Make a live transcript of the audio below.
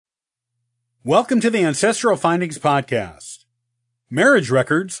Welcome to the Ancestral Findings Podcast. Marriage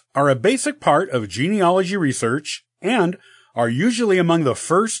records are a basic part of genealogy research and are usually among the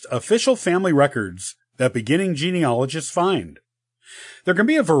first official family records that beginning genealogists find. There can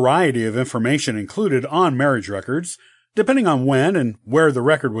be a variety of information included on marriage records, depending on when and where the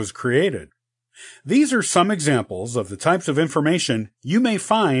record was created. These are some examples of the types of information you may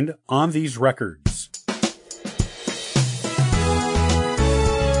find on these records.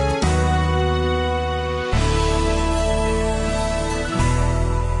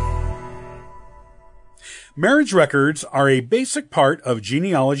 Marriage records are a basic part of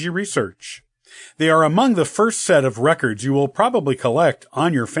genealogy research. They are among the first set of records you will probably collect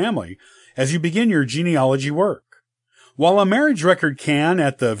on your family as you begin your genealogy work. While a marriage record can,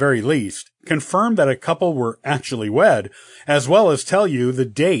 at the very least, confirm that a couple were actually wed, as well as tell you the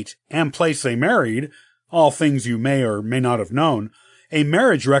date and place they married, all things you may or may not have known, a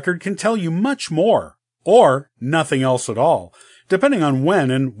marriage record can tell you much more, or nothing else at all, depending on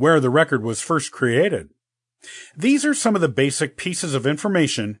when and where the record was first created. These are some of the basic pieces of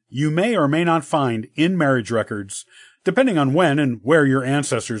information you may or may not find in marriage records, depending on when and where your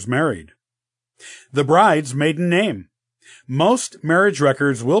ancestors married. The bride's maiden name. Most marriage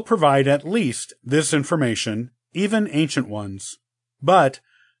records will provide at least this information, even ancient ones. But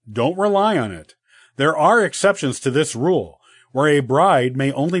don't rely on it. There are exceptions to this rule, where a bride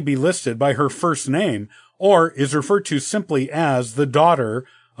may only be listed by her first name or is referred to simply as the daughter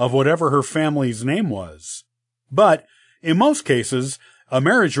of whatever her family's name was. But, in most cases, a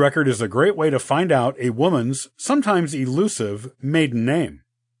marriage record is a great way to find out a woman's, sometimes elusive, maiden name.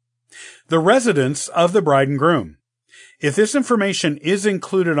 The residence of the bride and groom. If this information is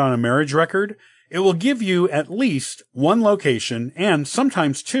included on a marriage record, it will give you at least one location, and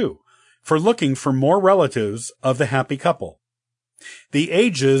sometimes two, for looking for more relatives of the happy couple. The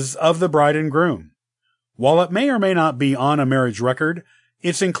ages of the bride and groom. While it may or may not be on a marriage record,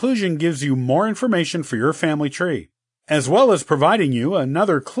 its inclusion gives you more information for your family tree, as well as providing you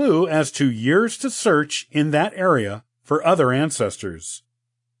another clue as to years to search in that area for other ancestors.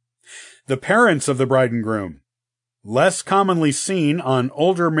 The parents of the bride and groom. Less commonly seen on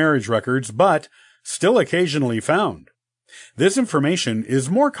older marriage records, but still occasionally found. This information is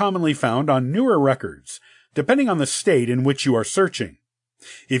more commonly found on newer records, depending on the state in which you are searching.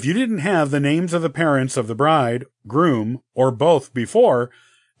 If you didn't have the names of the parents of the bride, groom, or both before,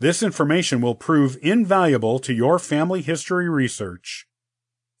 this information will prove invaluable to your family history research.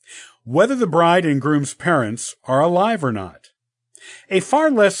 Whether the bride and groom's parents are alive or not. A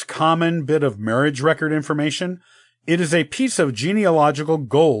far less common bit of marriage record information, it is a piece of genealogical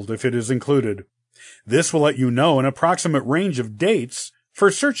gold if it is included. This will let you know an approximate range of dates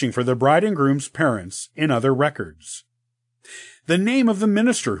for searching for the bride and groom's parents in other records. The name of the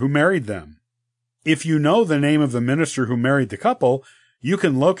minister who married them. If you know the name of the minister who married the couple, you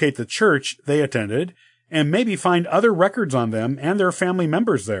can locate the church they attended and maybe find other records on them and their family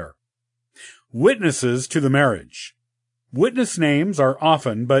members there. Witnesses to the marriage. Witness names are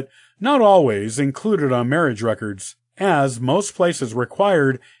often, but not always, included on marriage records, as most places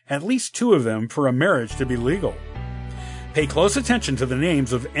required at least two of them for a marriage to be legal. Pay close attention to the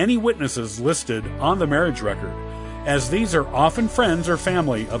names of any witnesses listed on the marriage record, as these are often friends or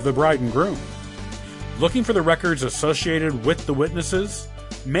family of the bride and groom. Looking for the records associated with the witnesses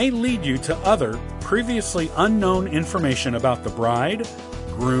may lead you to other, previously unknown information about the bride,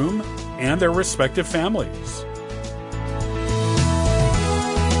 groom, and their respective families.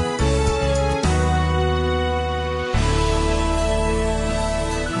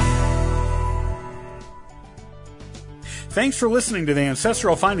 Thanks for listening to the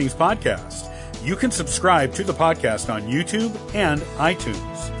Ancestral Findings Podcast. You can subscribe to the podcast on YouTube and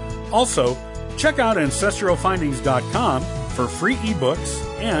iTunes. Also, check out ancestralfindings.com for free ebooks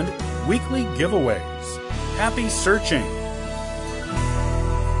and weekly giveaways. Happy searching!